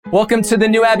Welcome to the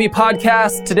New Abbey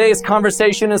podcast. Today's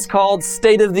conversation is called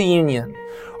State of the Union.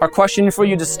 Our question for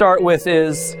you to start with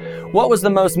is, what was the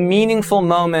most meaningful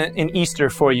moment in Easter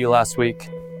for you last week?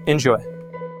 Enjoy.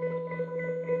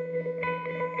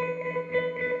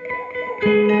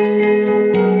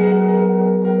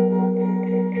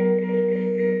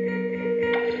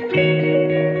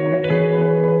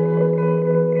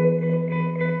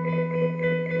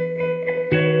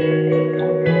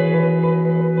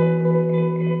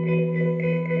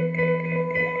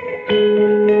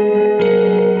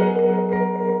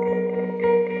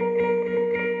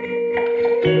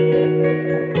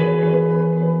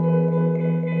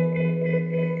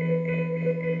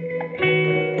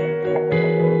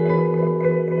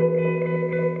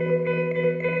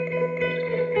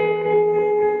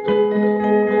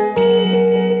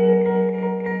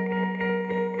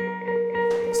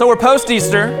 So we're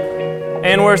post-Easter,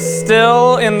 and we're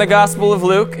still in the Gospel of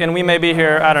Luke, and we may be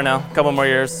here, I don't know, a couple more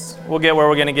years. We'll get where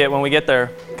we're going to get when we get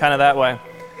there, kind of that way.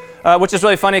 Which is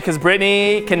really funny because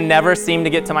Brittany can never seem to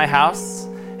get to my house.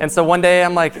 And so one day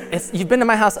I'm like, you've been to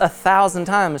my house 1,000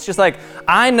 times. It's just like,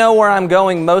 I know where I'm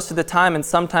going most of the time, and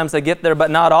sometimes I get there, but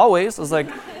not always. I was like,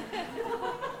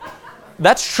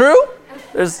 that's true?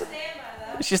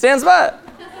 She stands by it.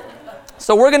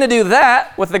 So we're going to do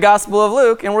that with the Gospel of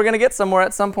Luke, and we're going to get somewhere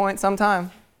at some point, sometime,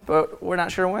 but we're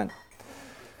not sure when.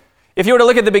 If you were to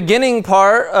look at the beginning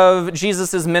part of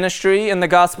Jesus' ministry in the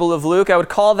Gospel of Luke, I would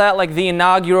call that like the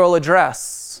inaugural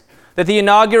address. That the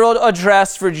inaugural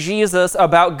address for Jesus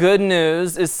about good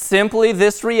news is simply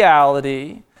this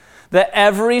reality that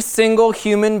every single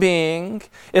human being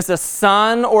is a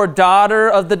son or daughter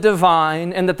of the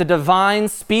divine, and that the divine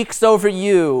speaks over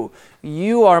you.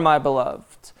 You are my beloved,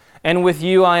 and with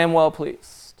you I am well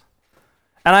pleased.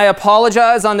 And I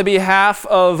apologize on the behalf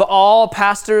of all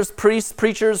pastors, priests,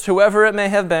 preachers, whoever it may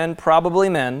have been, probably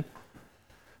men,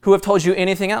 who have told you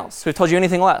anything else, who have told you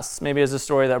anything less, maybe as the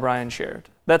story that Brian shared.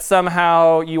 That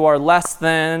somehow you are less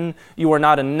than, you are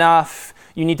not enough,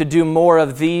 you need to do more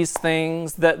of these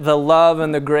things, that the love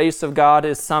and the grace of God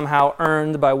is somehow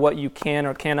earned by what you can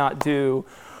or cannot do,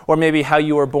 or maybe how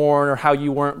you were born or how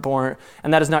you weren't born.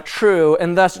 And that is not true.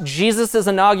 And thus, Jesus'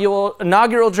 inaugural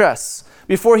address,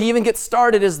 before he even gets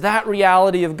started, is that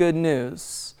reality of good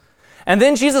news. And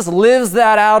then Jesus lives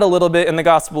that out a little bit in the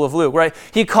Gospel of Luke, right?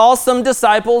 He calls some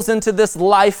disciples into this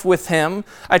life with him.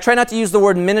 I try not to use the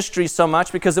word ministry so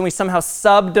much because then we somehow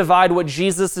subdivide what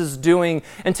Jesus is doing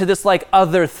into this like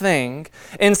other thing.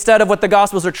 Instead of what the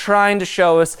Gospels are trying to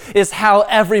show us is how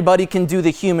everybody can do the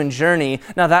human journey.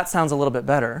 Now that sounds a little bit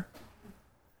better.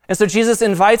 And so Jesus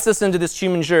invites us into this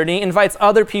human journey, invites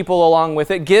other people along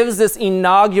with it, gives this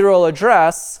inaugural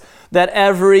address that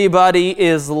everybody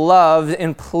is loved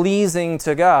and pleasing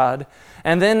to God.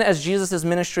 And then as Jesus'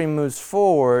 ministry moves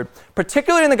forward,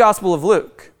 particularly in the Gospel of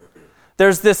Luke,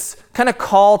 there's this kind of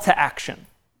call to action.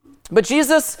 But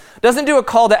Jesus doesn't do a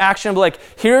call to action like,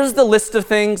 here's the list of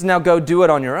things, now go do it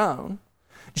on your own.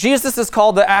 Jesus'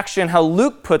 call to action, how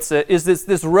Luke puts it, is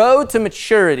this road to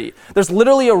maturity. There's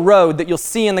literally a road that you'll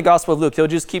see in the Gospel of Luke. He'll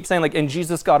just keep saying like, and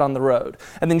Jesus got on the road,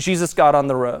 and then Jesus got on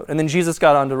the road, and then Jesus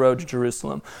got on the road to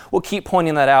Jerusalem. We'll keep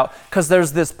pointing that out because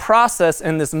there's this process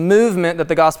and this movement that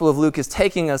the Gospel of Luke is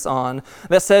taking us on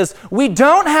that says, we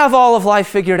don't have all of life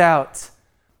figured out.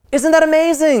 Isn't that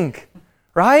amazing?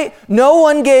 Right? No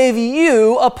one gave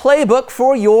you a playbook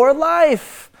for your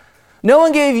life. No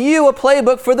one gave you a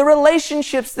playbook for the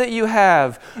relationships that you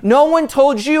have. No one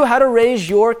told you how to raise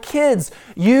your kids.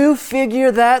 You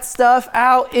figure that stuff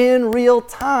out in real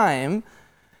time.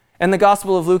 And the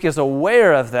Gospel of Luke is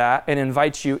aware of that and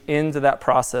invites you into that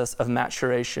process of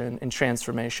maturation and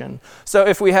transformation. So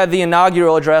if we had the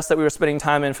inaugural address that we were spending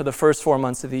time in for the first 4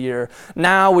 months of the year,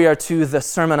 now we are to the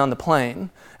Sermon on the Plain.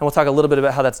 And we'll talk a little bit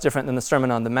about how that's different than the Sermon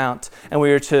on the Mount. And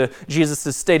we are to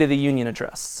Jesus' State of the Union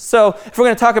address. So if we're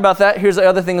going to talk about that, here's the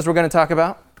other things we're going to talk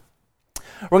about.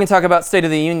 We're going to talk about State of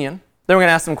the Union. Then we're going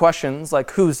to ask some questions like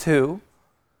who's who,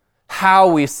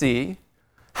 how we see,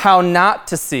 how not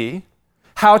to see,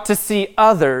 how to see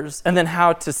others, and then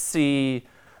how to see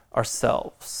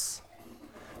ourselves.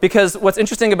 Because what's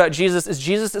interesting about Jesus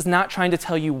is not trying to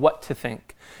tell you what to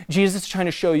think. Jesus is trying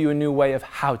to show you a new way of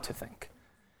how to think.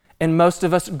 And most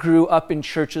of us grew up in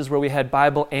churches where we had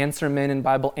Bible answer men and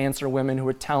Bible answer women who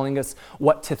were telling us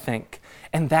what to think.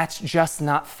 And that's just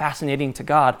not fascinating to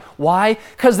God. Why?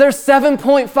 Because there's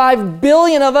 7.5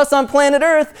 billion of us on planet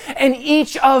Earth, and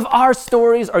each of our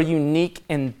stories are unique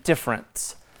and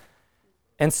different.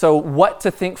 And so what to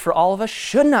think for all of us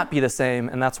should not be the same,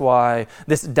 and that's why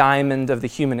this diamond of the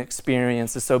human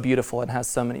experience is so beautiful and has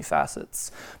so many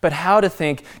facets. But how to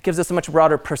think gives us a much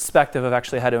broader perspective of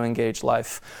actually how to engage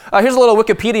life. Here's a little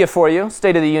Wikipedia for you,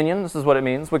 State of the Union. This is what it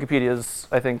means. Wikipedia is,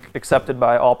 I think, accepted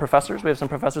by all professors. We have some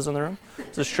professors in the room.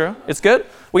 Is this true? It's good?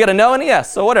 We got a no and a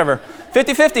yes, so whatever.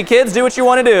 50-50, kids. Do what you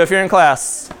want to do if you're in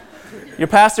class. Your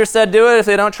pastor said do it. If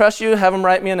they don't trust you, have them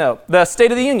write me a note. The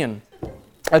State of the Union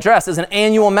address is an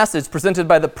annual message presented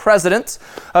by the President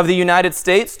of the United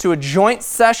States to a joint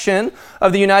session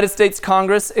of the United States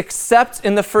Congress, except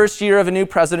in the first year of a new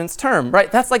president's term, right?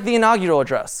 That's like the inaugural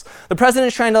address. The president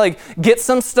is trying to get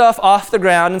some stuff off the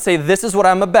ground and say, this is what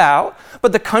I'm about,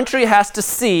 but the country has to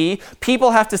see,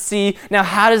 people have to see, now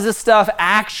how does this stuff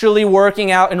actually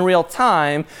working out in real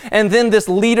time? And then this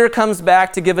leader comes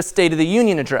back to give a State of the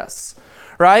Union address.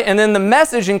 Right? And then the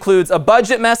message includes a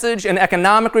budget message, an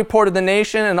economic report of the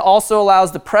nation, and also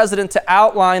allows the president to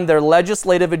outline their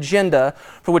legislative agenda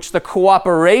for which the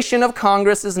cooperation of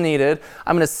Congress is needed.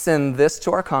 I'm going to send this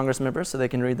to our Congress members so they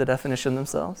can read the definition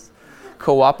themselves.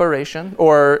 Cooperation,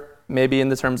 or maybe in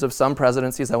the terms of some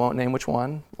presidencies, I won't name which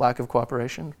one, lack of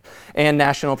cooperation, and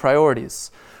national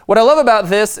priorities. What I love about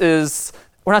this is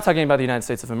we're not talking about the United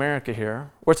States of America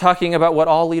here. We're talking about what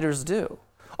all leaders do.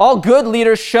 All good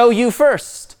leaders show you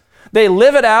first. They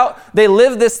live it out, they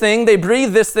live this thing, they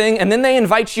breathe this thing, and then they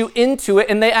invite you into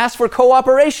it and they ask for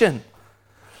cooperation.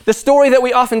 The story that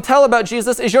we often tell about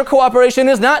Jesus is your cooperation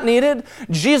is not needed.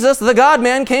 Jesus, the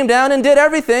God-man, came down and did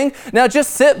everything. Now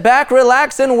just sit back,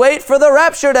 relax, and wait for the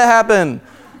rapture to happen.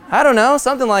 I don't know,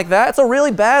 something like that. It's a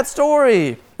really bad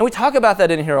story. And we talk about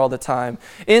that in here all the time.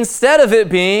 Instead of it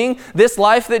being this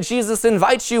life that Jesus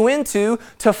invites you into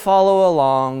to follow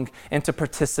along and to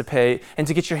participate and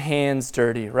to get your hands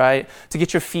dirty, right? To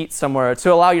get your feet somewhere,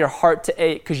 to allow your heart to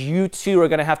ache because you too are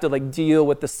going to have to deal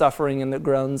with the suffering and the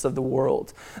groans of the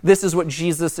world. This is what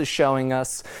Jesus is showing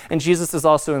us. And Jesus is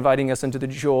also inviting us into the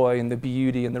joy and the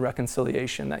beauty and the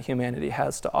reconciliation that humanity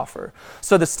has to offer.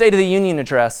 So the State of the Union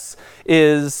address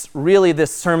is really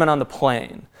this Sermon on the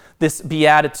Plain. This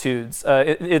Beatitudes.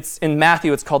 It's in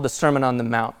Matthew, it's called the Sermon on the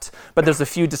Mount. But there's a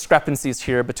few discrepancies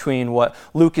here between what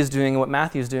Luke is doing and what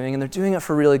Matthew is doing, and they're doing it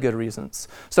for really good reasons.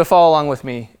 So follow along with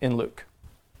me in Luke.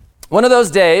 One of those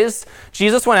days,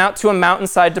 Jesus went out to a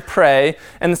mountainside to pray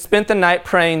and spent the night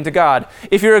praying to God.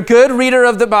 If you're a good reader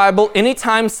of the Bible,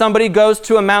 anytime somebody goes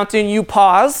to a mountain, you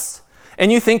pause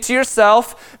and you think to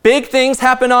yourself, big things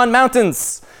happen on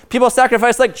mountains. People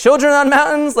sacrifice children on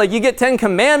mountains, you get 10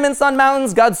 commandments on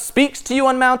mountains. God speaks to you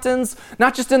on mountains,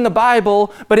 not just in the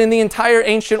Bible, but in the entire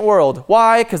ancient world.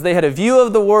 Why? Because they had a view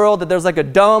of the world that there's a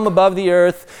dome above the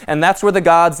earth, and that's where the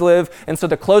gods live. And so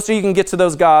the closer you can get to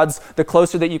those gods, the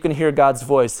closer that you can hear God's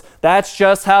voice. That's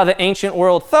just how the ancient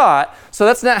world thought. So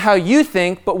that's not how you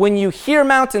think, but when you hear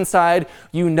mountainside,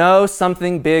 you know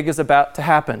something big is about to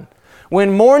happen.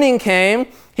 When morning came,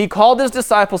 he called his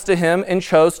disciples to him and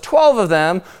chose 12 of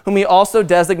them, whom he also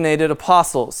designated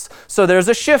apostles. So there's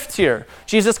a shift here.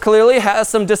 Jesus clearly has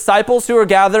some disciples who are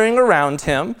gathering around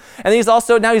him, and he's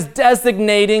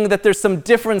designating that there's some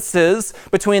differences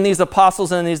between these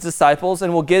apostles and these disciples,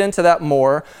 and we'll get into that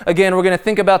more. Again, we're going to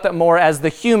think about that more as the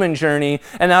human journey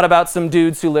and not about some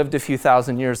dudes who lived a few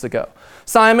thousand years ago.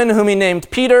 Simon, whom he named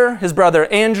Peter, his brother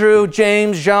Andrew,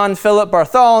 James, John, Philip,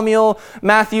 Bartholomew,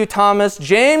 Matthew, Thomas,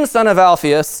 James, son of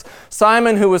Alphaeus,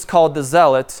 Simon, who was called the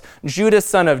Zealot, Judas,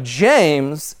 son of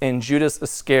James, and Judas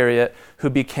Iscariot, who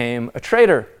became a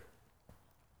traitor.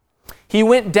 He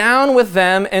went down with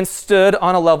them and stood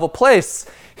on a level place.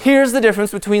 Here's the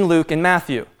difference between Luke and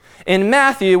Matthew. In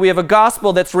Matthew, we have a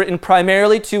gospel that's written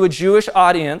primarily to a Jewish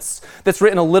audience, that's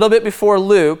written a little bit before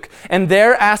Luke, and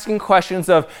they're asking questions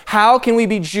of how can we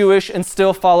be Jewish and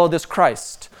still follow this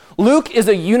Christ? Luke is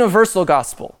a universal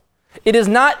gospel. It is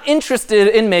not interested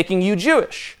in making you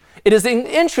Jewish. It is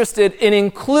interested in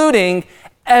including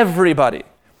everybody.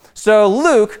 So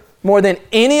Luke, more than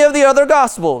any of the other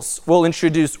gospels, will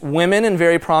introduce women in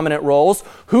very prominent roles.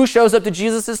 Who shows up to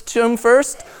Jesus' tomb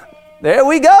first? There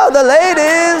we go, the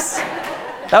ladies.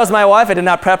 That was my wife. I did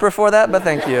not prep her for that, but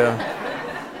thank you.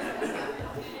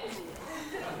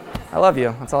 I love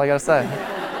you. That's all I got to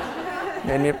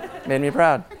say. Made me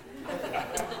proud.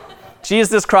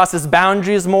 Jesus crosses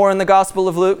boundaries more in the Gospel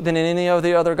of Luke than in any of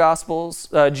the other Gospels.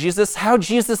 How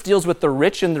Jesus deals with the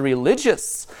rich and the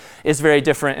religious is very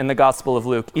different in the Gospel of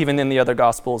Luke, even in the other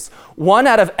Gospels. 1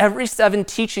 out of every 7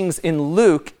 teachings in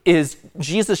Luke is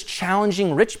Jesus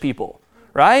challenging rich people,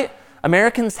 right?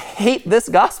 Americans hate this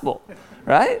gospel,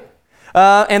 right?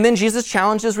 And then Jesus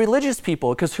challenges religious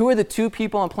people, because who are the 2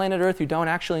 people on planet Earth who don't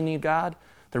actually need God?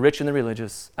 the rich and the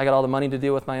religious. I got all the money to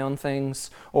deal with my own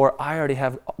things, or I already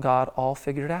have God all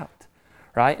figured out.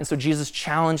 Right? And so Jesus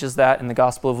challenges that in the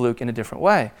Gospel of Luke in a different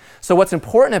way. So what's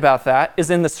important about that is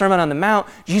in the Sermon on the Mount,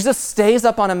 Jesus stays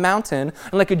up on a mountain,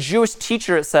 and like a Jewish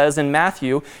teacher, it says in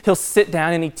Matthew, he'll sit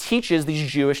down and he teaches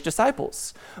these Jewish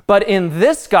disciples. But in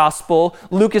this Gospel,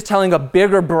 Luke is telling a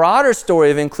bigger, broader story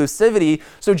of inclusivity.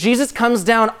 So Jesus comes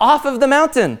down off of the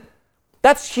mountain.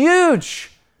 That's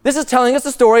huge. This is telling us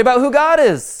a story about who God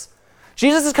is.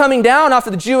 Jesus is coming down off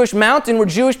of the Jewish mountain where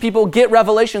Jewish people get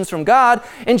revelations from God,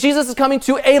 and Jesus is coming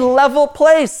to a level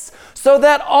place so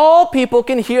that all people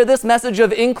can hear this message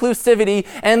of inclusivity,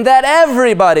 and that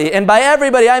everybody, and by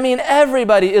everybody I mean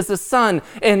everybody, is the son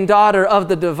and daughter of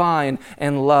the divine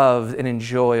and loved and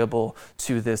enjoyable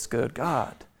to this good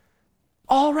God.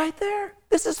 All right there.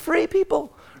 This is free,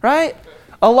 people, right?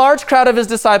 A large crowd of his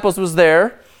disciples was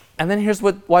there, and then here's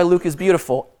why Luke is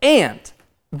beautiful. And,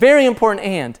 very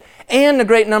important and a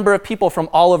great number of people from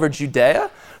all over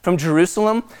Judea, from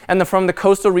Jerusalem, and from the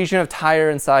coastal region of Tyre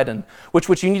and Sidon, which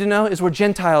what you need to know is where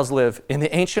Gentiles live. In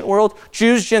the ancient world,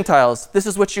 Jews, Gentiles, this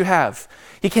is what you have.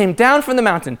 He came down from the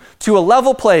mountain to a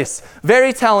level place,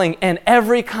 very telling, and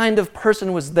every kind of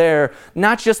person was there,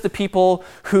 not just the people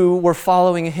who were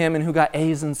following him and who got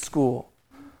A's in school.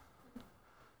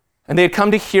 And they had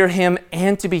come to hear him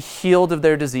and to be healed of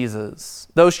their diseases.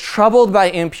 Those troubled by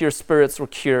impure spirits were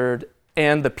cured,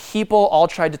 and the people all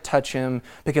tried to touch him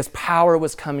because power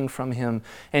was coming from him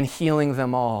and healing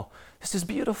them all. This is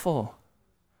beautiful.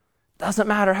 Doesn't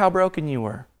matter how broken you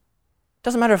were.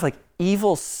 Doesn't matter if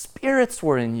evil spirits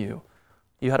were in you.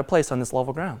 You had a place on this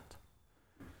level ground.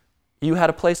 You had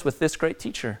a place with this great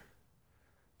teacher.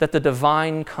 That the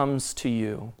divine comes to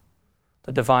you.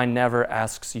 The divine never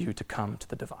asks you to come to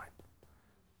the divine.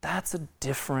 That's a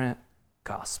different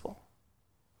gospel.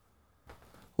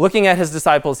 Looking at his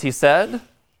disciples, he said,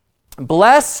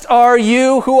 "Blessed are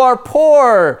you who are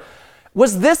poor."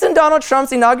 Was this in Donald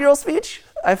Trump's inaugural speech?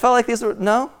 I felt like these were,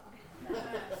 no?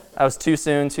 I was too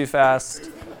soon, too fast.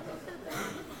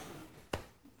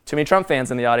 Too many Trump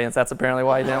fans in the audience. That's apparently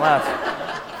why you didn't laugh.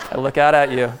 I look out at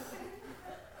you.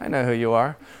 I know who you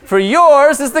are. "For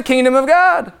yours is the kingdom of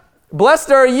God.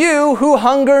 Blessed are you who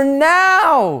hunger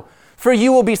now, for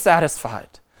you will be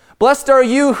satisfied. Blessed are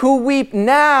you who weep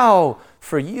now,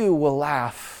 for you will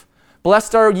laugh.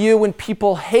 Blessed are you when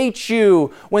people hate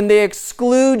you, when they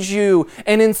exclude you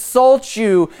and insult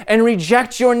you and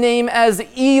reject your name as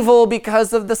evil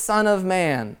because of the Son of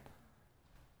Man."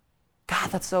 God,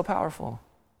 that's so powerful.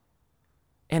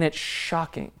 And it's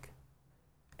shocking.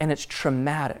 And it's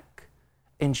traumatic.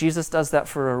 And Jesus does that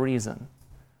for a reason.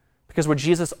 Because where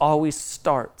Jesus always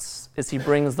starts is he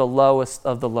brings the lowest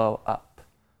of the low up.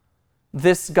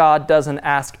 This God doesn't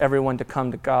ask everyone to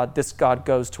come to God. This God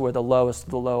goes to where the lowest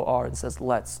of the low are and says,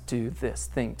 let's do this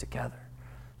thing together.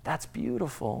 That's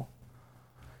beautiful.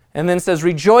 And then it says,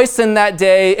 "Rejoice in that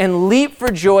day and leap for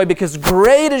joy, because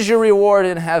great is your reward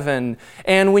in heaven."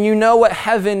 And when you know what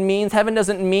heaven means, heaven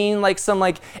doesn't mean some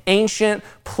ancient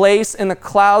place in the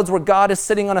clouds where God is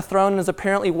sitting on a throne and is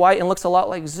apparently white and looks a lot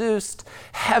like Zeus.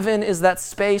 Heaven is that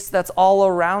space that's all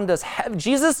around us.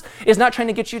 Jesus is not trying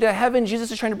to get you to heaven.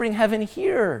 Jesus is trying to bring heaven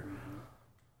here.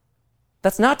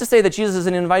 That's not to say that Jesus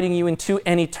isn't inviting you into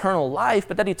an eternal life,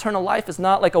 but that eternal life is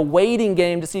not like a waiting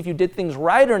game to see if you did things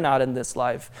right or not in this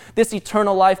life. This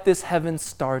eternal life, this heaven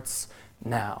starts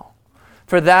now.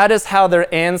 For that is how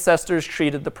their ancestors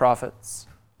treated the prophets.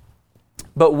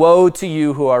 But woe to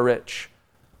you who are rich.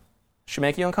 Should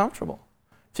make you uncomfortable.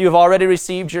 If you have already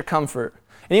received your comfort.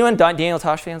 Anyone Daniel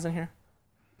Tosh fans in here?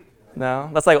 No?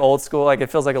 That's old school.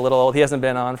 It feels a little old. He hasn't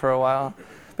been on for a while.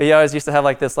 But he always used to have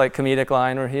this comedic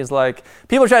line where he's like,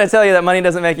 "People try to tell you that money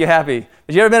doesn't make you happy.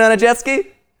 Have you ever been on a jet ski?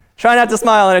 Try not to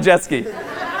smile on a jet ski."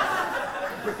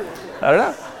 I don't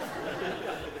know.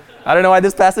 I don't know why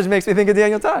this passage makes me think of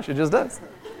Daniel Tosh. It just does.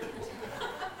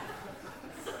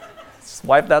 Just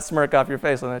wipe that smirk off your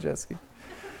face on that jet ski.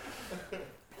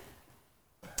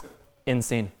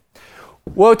 Insane.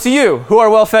 "Woe to you who are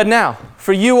well fed now,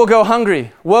 for you will go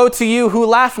hungry. Woe to you who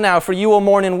laugh now, for you will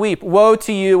mourn and weep. Woe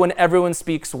to you when everyone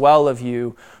speaks well of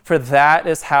you, for that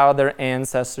is how their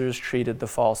ancestors treated the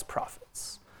false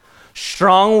prophets."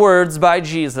 Strong words by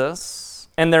Jesus,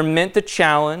 and they're meant to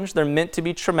challenge, they're meant to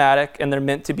be traumatic, and they're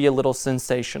meant to be a little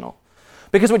sensational.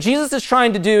 Because what Jesus is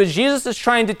trying to do is Jesus is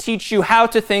trying to teach you how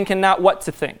to think and not what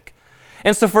to think.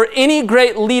 And so for any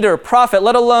great leader, prophet,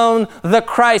 let alone the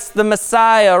Christ, the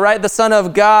Messiah, right, the Son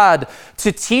of God,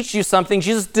 to teach you something,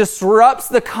 Jesus disrupts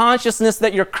the consciousness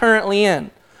that you're currently in.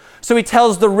 So he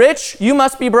tells the rich, you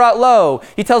must be brought low.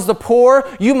 He tells the poor,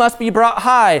 you must be brought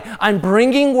high. I'm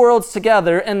bringing worlds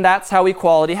together, and that's how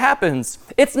equality happens.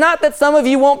 It's not that some of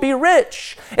you won't be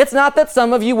rich. It's not that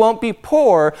some of you won't be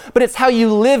poor, but it's how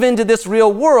you live into this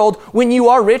real world when you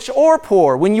are rich or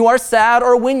poor, when you are sad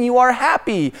or when you are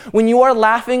happy, when you are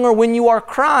laughing or when you are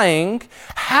crying.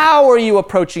 How are you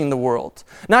approaching the world?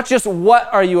 Not just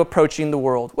what are you approaching the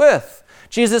world with.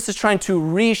 Jesus is trying to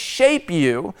reshape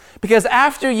you, because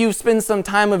after you spend some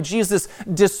time with Jesus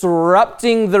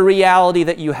disrupting the reality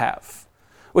that you have,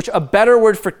 which a better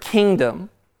word for kingdom,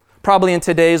 probably in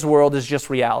today's world, is just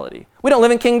reality. We don't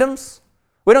live in kingdoms.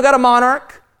 We don't got a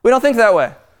monarch. We don't think that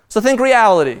way. So think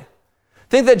reality.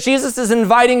 Think that Jesus is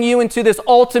inviting you into this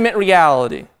ultimate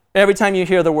reality every time you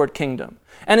hear the word kingdom.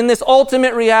 And in this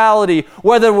ultimate reality,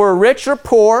 whether we're rich or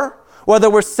poor, whether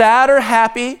we're sad or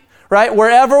happy, right?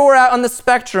 Wherever we're at on the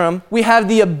spectrum, we have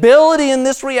the ability in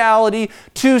this reality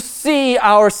to see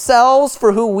ourselves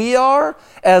for who we are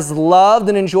as loved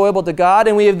and enjoyable to God,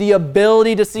 and we have the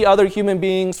ability to see other human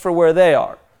beings for where they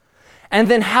are. And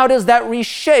then how does that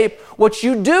reshape what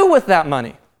you do with that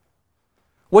money?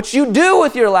 What you do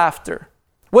with your laughter?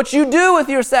 What you do with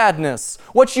your sadness?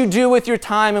 What you do with your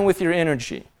time and with your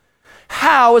energy?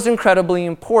 How is incredibly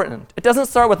important. It doesn't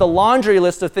start with a laundry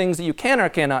list of things that you can or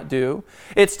cannot do.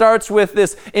 It starts with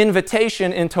this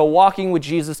invitation into walking with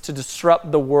Jesus to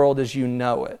disrupt the world as you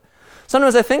know it.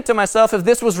 Sometimes I think to myself, if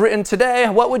this was written today,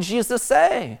 what would Jesus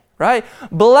say, right?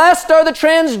 Blessed are the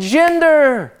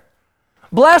transgender.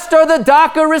 Blessed are the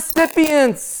DACA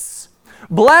recipients.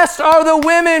 Blessed are the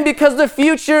women because the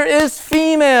future is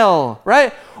female,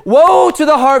 right? Woe to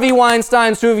the Harvey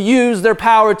Weinsteins who have used their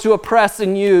power to oppress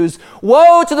and use.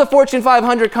 Woe to the Fortune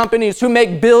 500 companies who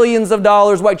make billions of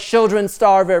dollars while children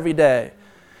starve every day.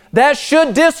 That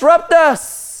should disrupt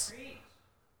us.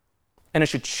 And it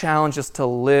should challenge us to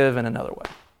live in another way.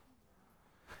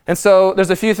 And so there's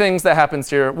a few things that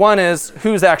happens here. One is,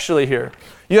 who's actually here?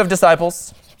 You have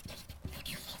disciples.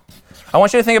 I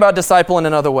want you to think about disciple in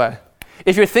another way.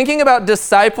 If you're thinking about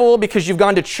disciple because you've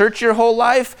gone to church your whole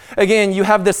life, again, you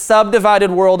have this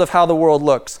subdivided world of how the world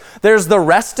looks. There's the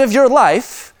rest of your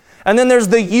life, and then there's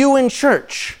the you in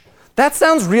church. That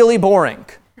sounds really boring,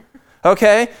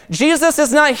 okay? Jesus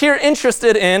is not here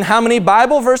interested in how many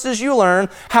Bible verses you learn,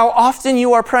 how often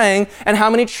you are praying, and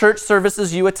how many church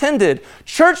services you attended.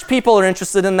 Church people are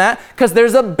interested in that because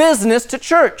there's a business to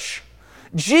church.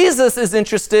 Jesus is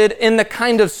interested in the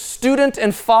kind of student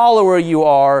and follower you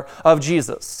are of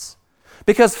Jesus.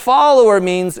 Because follower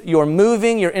means you're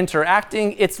moving, you're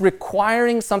interacting, it's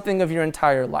requiring something of your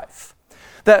entire life.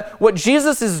 That what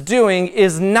Jesus is doing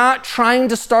is not trying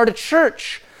to start a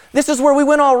church. This is where we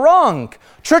went all wrong.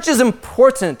 Church is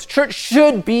important. Church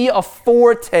should be a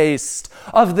foretaste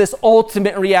of this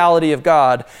ultimate reality of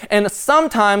God. And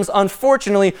sometimes,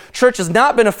 unfortunately, church has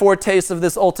not been a foretaste of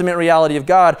this ultimate reality of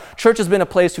God. Church has been a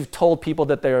place who've told people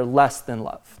that they are less than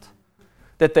loved,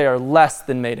 that they are less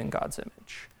than made in God's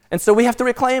image. And so we have to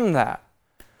reclaim that.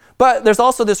 But there's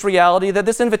also this reality that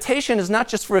this invitation is not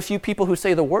just for a few people who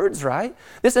say the words right.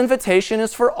 This invitation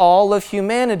is for all of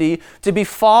humanity to be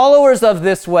followers of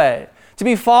this way, to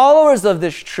be followers of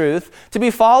this truth, to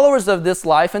be followers of this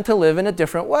life, and to live in a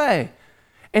different way.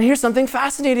 And here's something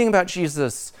fascinating about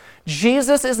Jesus.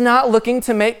 Jesus is not looking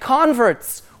to make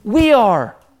converts. We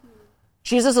are.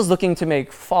 Jesus is looking to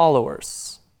make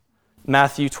followers.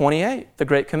 Matthew 28, the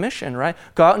Great Commission, right?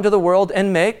 Go out into the world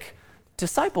and make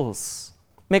disciples,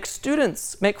 make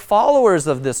students, make followers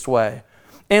of this way.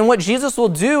 And what Jesus will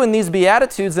do in these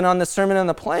Beatitudes and on the Sermon on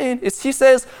the Plain is he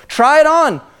says, try it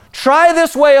on. Try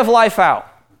this way of life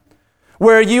out,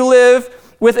 where you live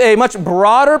with a much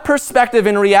broader perspective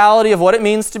and reality of what it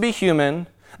means to be human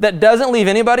that doesn't leave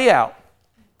anybody out.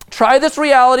 Try this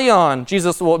reality on.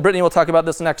 Brittany will talk about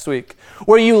this next week,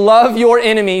 where you love your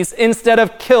enemies instead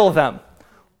of kill them.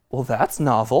 Well, that's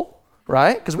novel,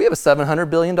 right? Because we have a $700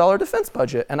 billion defense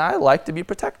budget, and I like to be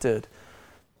protected.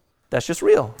 That's just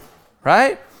real,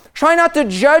 right? Try not to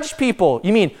judge people.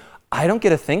 You mean, I don't get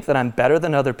to think that I'm better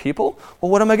than other people?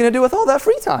 Well, what am I going to do with all that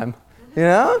free time? You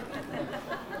know?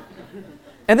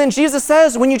 And then Jesus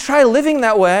says, when you try living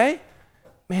that way,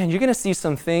 man, you're going to see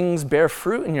some things bear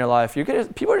fruit in your life.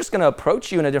 People are just going to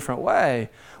approach you in a different way.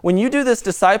 When you do this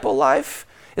disciple life,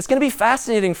 it's going to be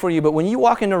fascinating for you, but when you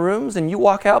walk into rooms and you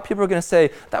walk out, people are going to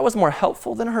say, that was more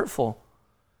helpful than hurtful.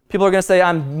 People are going to say,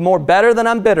 I'm more better than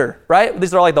I'm bitter, right?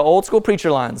 These are like the old school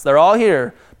preacher lines. They're all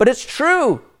here. But it's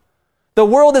true. The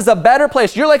world is a better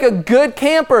place. You're like a good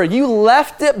camper. You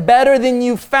left it better than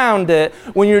you found it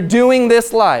when you're doing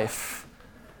this life.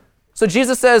 So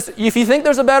Jesus says, if you think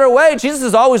there's a better way, Jesus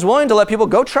is always willing to let people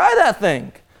go try that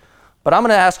thing. But I'm going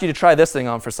to ask you to try this thing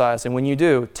on for size. And when you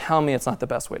do, tell me it's not the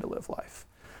best way to live life.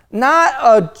 Not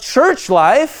a church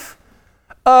life.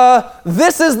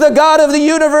 This is the God of the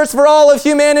universe for all of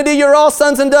humanity. You're all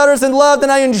sons and daughters and loved,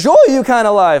 and I enjoy you kind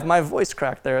of life. My voice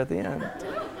cracked there at the end.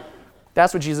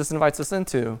 That's what Jesus invites us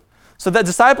into. So the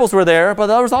disciples were there, but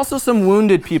there was also some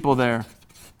wounded people there,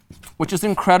 which is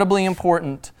incredibly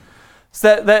important.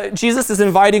 So that Jesus is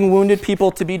inviting wounded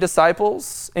people to be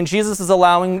disciples, and Jesus is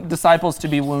allowing disciples to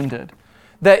be wounded.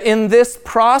 That in this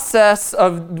process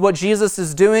of what Jesus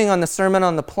is doing on the Sermon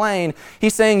on the Plain,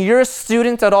 he's saying, you're a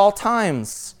student at all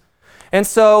times. And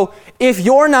so if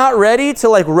you're not ready to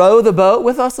row the boat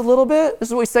with us a little bit, this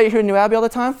is what we say here in New Abbey all the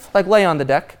time, lay on the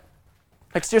deck.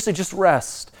 Seriously, just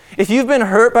rest. If you've been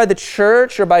hurt by the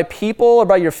church or by people or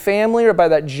by your family or by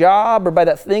that job or by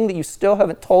that thing that you still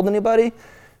haven't told anybody,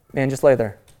 man, just lay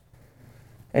there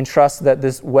and trust that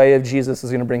this way of Jesus is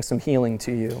going to bring some healing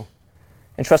to you.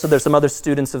 And trust that there's some other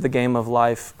students of the game of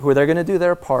life who are there going to do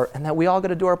their part, and that we all got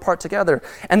to do our part together.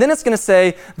 And then it's going to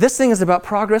say, this thing is about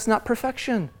progress, not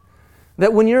perfection.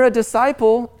 That when you're a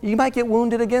disciple, you might get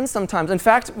wounded again sometimes. In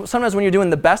fact, sometimes when you're doing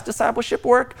the best discipleship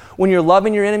work, when you're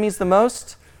loving your enemies the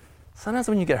most, sometimes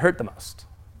when you get hurt the most.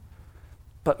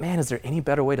 But man, is there any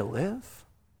better way to live?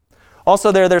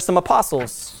 Also there's some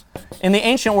apostles. In the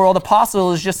ancient world,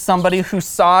 apostle is just somebody who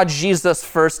saw Jesus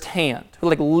firsthand, who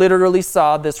literally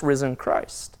saw this risen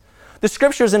Christ. The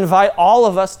scriptures invite all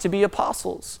of us to be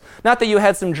apostles. Not that you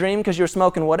had some dream because you were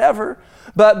smoking whatever,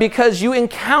 but because you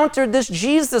encountered this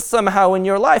Jesus somehow in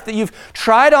your life, that you've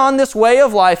tried on this way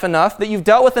of life enough, that you've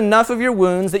dealt with enough of your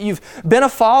wounds, that you've been a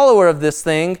follower of this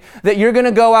thing, that you're going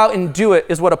to go out and do it,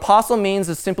 is what apostle means,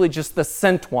 is simply just the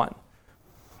sent one.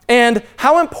 And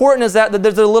how important is that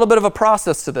there's a little bit of a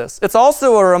process to this? It's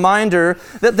also a reminder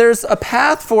that there's a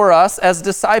path for us as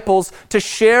disciples to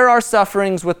share our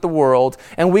sufferings with the world,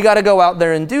 and we got to go out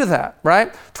there and do that,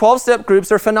 right? 12-step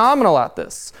groups are phenomenal at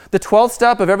this. The 12th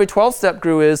step of every 12-step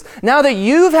group is, now that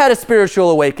you've had a spiritual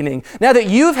awakening, now that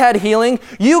you've had healing,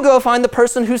 you go find the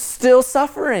person who's still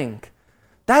suffering.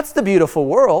 That's the beautiful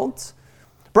world.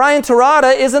 Brian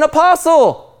Terada is an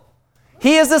apostle.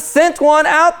 He is a sent one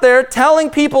out there telling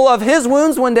people of his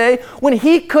wounds one day when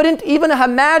he couldn't even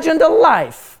have imagined a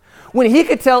life, when he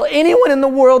could tell anyone in the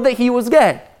world that he was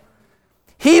gay.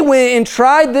 He went and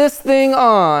tried this thing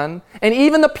on, and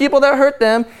even the people that hurt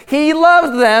them, he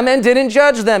loved them and didn't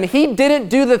judge them. He didn't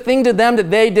do the thing to them that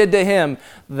they did to him.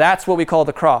 That's what we call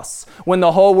the cross. When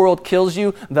the whole world kills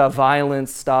you, the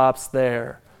violence stops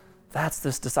there. That's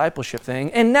this discipleship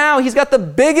thing. And now he's got the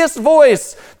biggest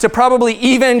voice to probably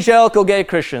evangelical gay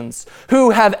Christians who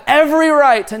have every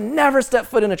right to never step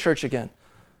foot in a church again.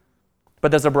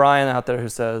 But there's a Brian out there who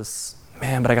says,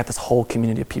 man, but I got this whole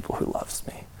community of people who loves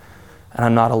me. And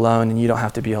I'm not alone, and you don't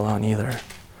have to be alone either.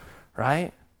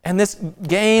 Right? And this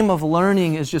game of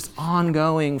learning is just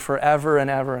ongoing forever and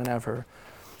ever and ever.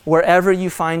 Wherever you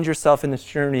find yourself in this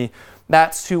journey,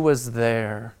 that's who was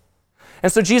there.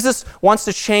 And so Jesus wants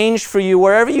to change for you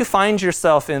wherever you find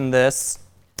yourself in this.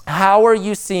 How are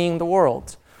you seeing the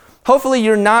world? Hopefully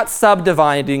you're not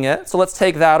subdividing it, so let's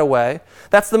take that away.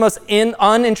 That's the most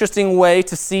uninteresting way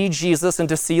to see Jesus and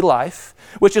to see life,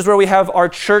 which is where we have our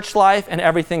church life and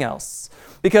everything else.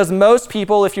 Because most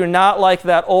people, if you're not like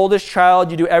that oldest child,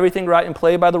 you do everything right and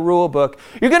play by the rule book,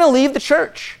 you're going to leave the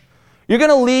church. You're going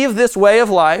to leave this way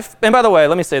of life. And by the way,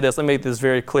 let me say this, let me make this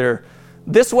very clear.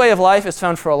 This way of life is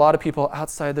found for a lot of people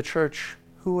outside the church.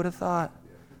 Who would have thought?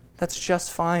 That's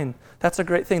just fine. That's a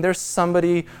great thing. There's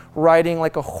somebody riding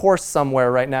like a horse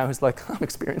somewhere right now who's like, I'm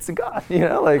experiencing God.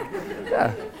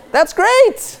 Yeah, that's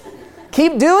great.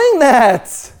 Keep doing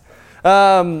that.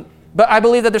 But I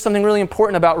believe that there's something really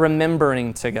important about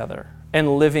remembering together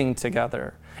and living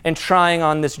together and trying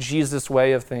on this Jesus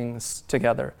way of things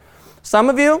together.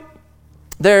 Some of you,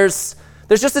 there's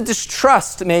just a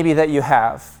distrust maybe that you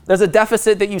have. There's a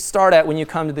deficit that you start at when you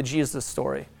come to the Jesus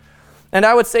story. And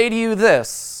I would say to you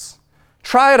this,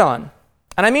 try it on.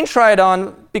 And I mean try it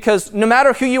on because no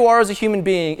matter who you are as a human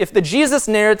being, if the Jesus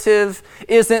narrative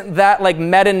isn't that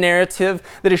meta-narrative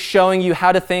that is showing you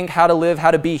how to think, how to live,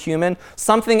 how to be human,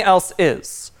 something else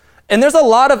is. And there's a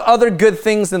lot of other good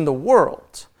things in the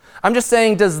world. I'm just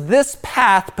saying, does this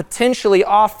path potentially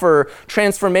offer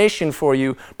transformation for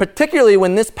you, particularly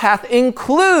when this path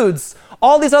includes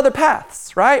all these other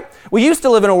paths, right? We used to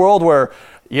live in a world where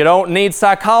you don't need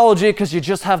psychology because you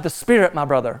just have the Spirit, my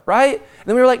brother, right? And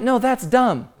then we were like, no, that's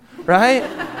dumb, right?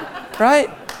 Right?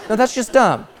 No, that's just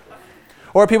dumb.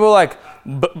 Or people are like,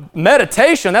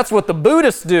 meditation, that's what the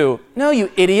Buddhists do. No,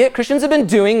 you idiot. Christians have been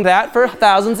doing that for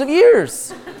thousands of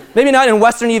years. Maybe not in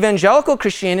Western evangelical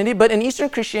Christianity, but in Eastern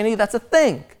Christianity, that's a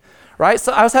thing, right?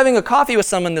 So I was having a coffee with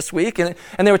someone this week, and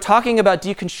they were talking about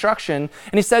deconstruction,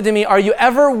 and he said to me, are you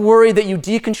ever worried that you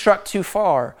deconstruct too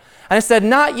far? And I said,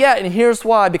 not yet, and here's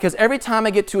why. Because every time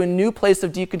I get to a new place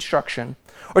of deconstruction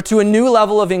or to a new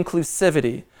level of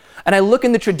inclusivity, and I look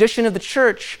in the tradition of the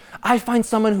church, I find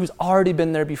someone who's already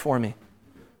been there before me,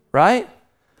 right?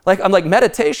 I'm like,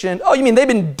 meditation? Oh, you mean they've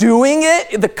been doing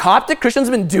it? The Coptic Christians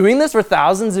have been doing this for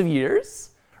thousands of years,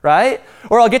 right?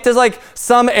 Or I'll get to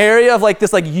some area of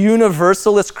this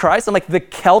universalist Christ. I'm like, the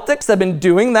Celtics have been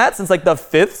doing that since the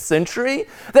 5th century.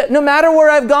 That no matter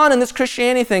where I've gone in this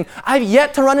Christianity thing, I've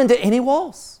yet to run into any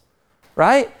walls,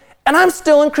 right? And I'm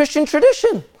still in Christian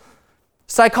tradition.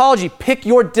 Psychology, pick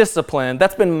your discipline.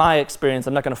 That's been my experience.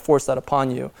 I'm not going to force that upon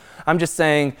you. I'm just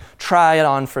saying, try it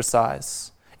on for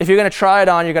size. If you're going to try it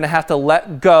on, you're going to have to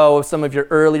let go of some of your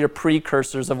earlier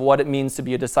precursors of what it means to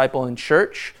be a disciple in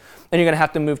church. And you're going to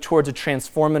have to move towards a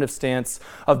transformative stance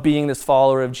of being this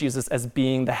follower of Jesus as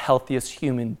being the healthiest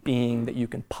human being that you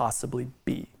can possibly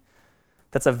be.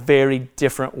 That's a very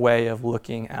different way of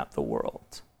looking at the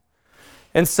world.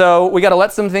 And so we got to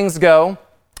let some things go.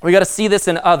 We got to see this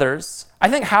in others. I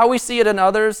think how we see it in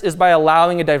others is by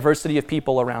allowing a diversity of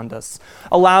people around us,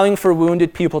 allowing for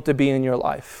wounded people to be in your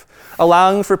life,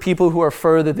 allowing for people who are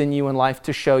further than you in life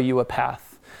to show you a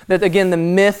path. That again, the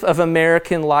myth of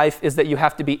American life is that you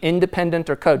have to be independent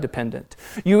or codependent.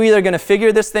 You're either going to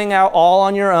figure this thing out all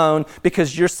on your own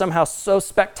because you're somehow so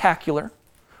spectacular,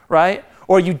 right?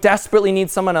 Or you desperately need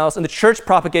someone else, and the church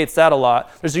propagates that a lot.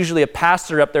 There's usually a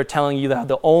pastor up there telling you that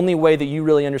the only way that you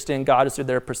really understand God is through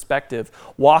their perspective.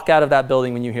 Walk out of that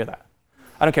building when you hear that.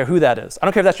 I don't care who that is. I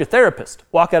don't care if that's your therapist.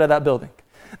 Walk out of that building.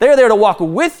 They're there to walk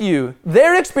with you.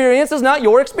 Their experience is not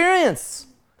your experience.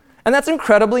 And that's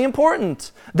incredibly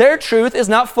important. Their truth is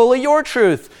not fully your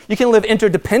truth. You can live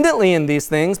interdependently in these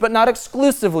things, but not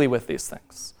exclusively with these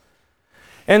things.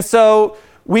 And so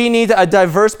we need a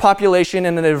diverse population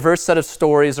and a diverse set of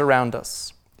stories around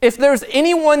us. If there's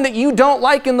anyone that you don't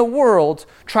like in the world,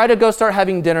 try to go start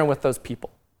having dinner with those people.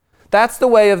 That's the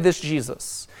way of this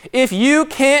Jesus. If you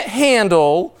can't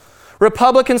handle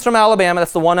Republicans from Alabama,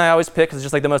 that's the one I always pick because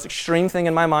it's just the most extreme thing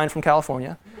in my mind from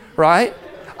California, right?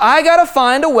 I got to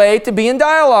find a way to be in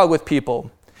dialogue with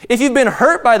people. If you've been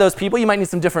hurt by those people, you might need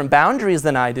some different boundaries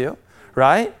than I do,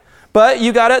 right? But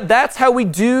that's how we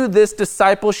do this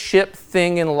discipleship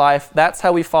thing in life. That's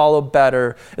how we follow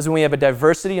better, is when we have a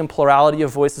diversity and plurality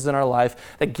of voices in our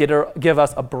life that give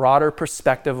us a broader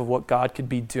perspective of what God could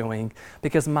be doing.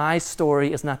 Because my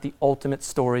story is not the ultimate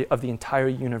story of the entire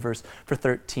universe for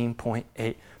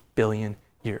 13.8 billion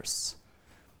years.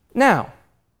 Now,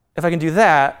 if I can do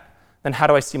that, then how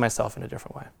do I see myself in a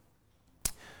different way?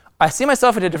 I see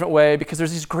myself in a different way because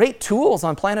there's these great tools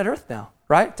on planet Earth now,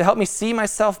 right? To help me see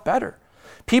myself better.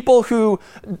 People who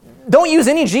don't use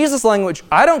any Jesus language.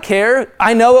 I don't care.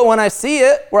 I know it when I see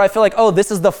it, where I feel like, oh,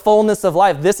 this is the fullness of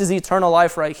life. This is eternal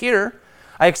life right here.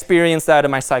 I experienced that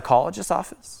in my psychologist's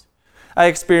office. I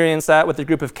experienced that with a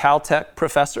group of Caltech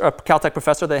professor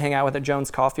that I hang out with at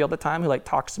Jones Coffee all the time, who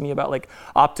talks to me about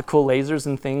optical lasers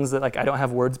and things that I don't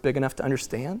have words big enough to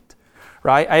understand.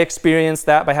 Right? I experienced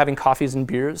that by having coffees and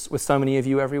beers with so many of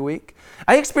you every week.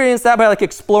 I experienced that by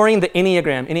exploring the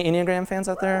Enneagram. Any Enneagram fans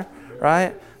out there?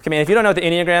 Right? I mean, if you don't know what the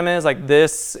Enneagram is,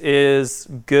 this is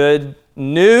good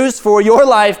news for your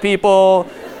life, people,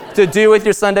 to do with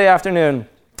your Sunday afternoon.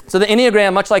 So the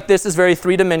Enneagram, much like this, is very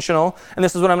three-dimensional, and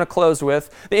this is what I'm going to close with.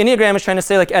 The Enneagram is trying to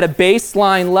say, at a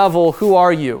baseline level, who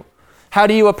are you? How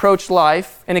do you approach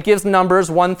life? And it gives numbers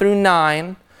 1 through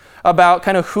 9. About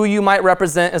kind of who you might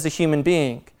represent as a human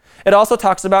being. It also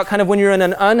talks about kind of when you're in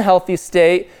an unhealthy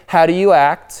state, how do you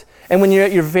act? And when you're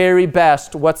at your very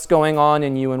best, what's going on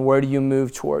in you and where do you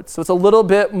move towards? So it's a little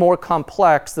bit more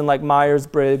complex than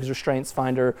Myers-Briggs or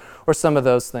StrengthsFinder or some of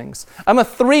those things. I'm a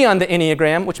 3 on the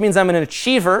Enneagram, which means I'm an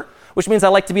achiever, which means I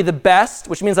like to be the best,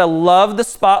 which means I love the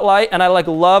spotlight and I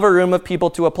love a room of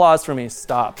people to applause for me.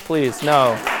 Stop, please,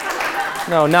 no.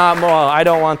 No, not more. I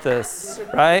don't want this,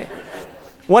 right?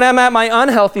 When I'm at my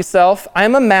unhealthy self,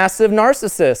 I'm a massive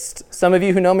narcissist. Some of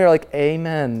you who know me are like,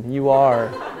 amen, you are.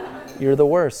 You're the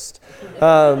worst.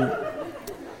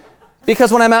 Because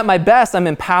when I'm at my best, I'm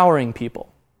empowering people.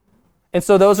 And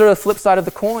so those are the flip side of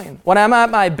the coin. When I'm at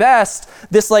my best,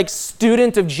 this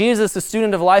student of Jesus, the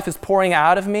student of life is pouring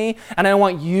out of me, and I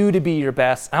want you to be your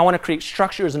best. I want to create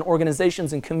structures and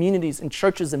organizations and communities and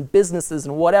churches and businesses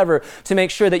and whatever to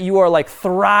make sure that you are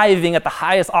thriving at the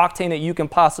highest octane that you can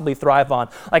possibly thrive on.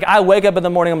 I wake up in the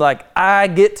morning, I'm like, I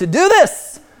get to do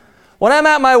this. When I'm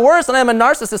at my worst and I'm a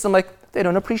narcissist, I'm like, they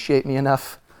don't appreciate me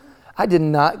enough. I did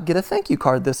not get a thank you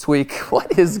card this week.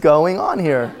 What is going on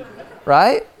here,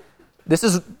 right? This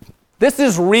is This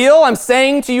is real. I'm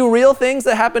saying to you real things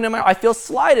that happen in my life. I feel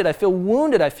slighted. I feel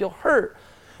wounded. I feel hurt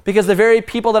because the very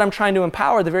people that I'm trying to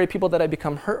empower are the very people that I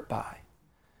become hurt by.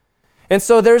 And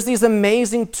so there's these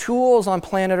amazing tools on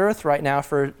planet Earth right now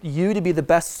for you to be the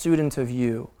best student of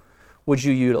you. Would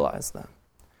you utilize them?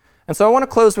 And so I want to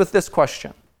close with this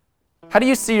question. How do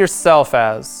you see yourself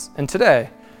as, and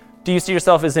today, do you see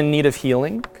yourself as in need of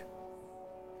healing?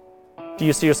 Do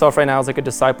you see yourself right now as like a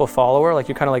disciple follower? Like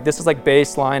you're kind of like, this is like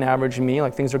baseline average me,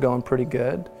 like things are going pretty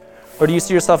good? Or do you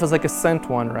see yourself as like a sent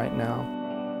one right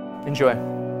now? Enjoy.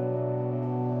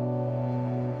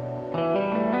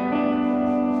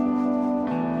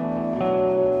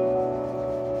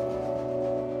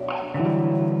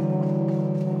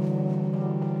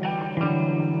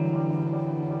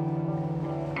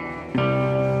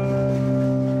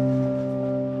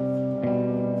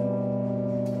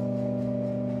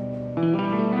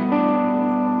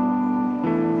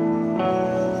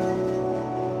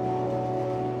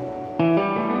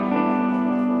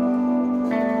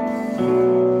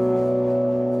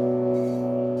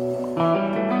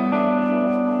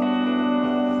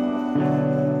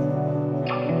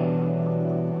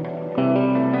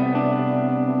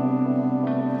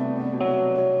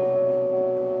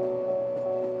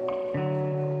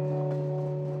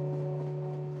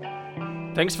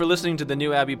 Thanks for listening to the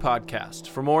New Abbey podcast.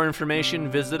 For more information,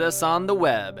 visit us on the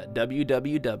web at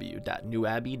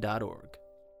www.newabbey.org.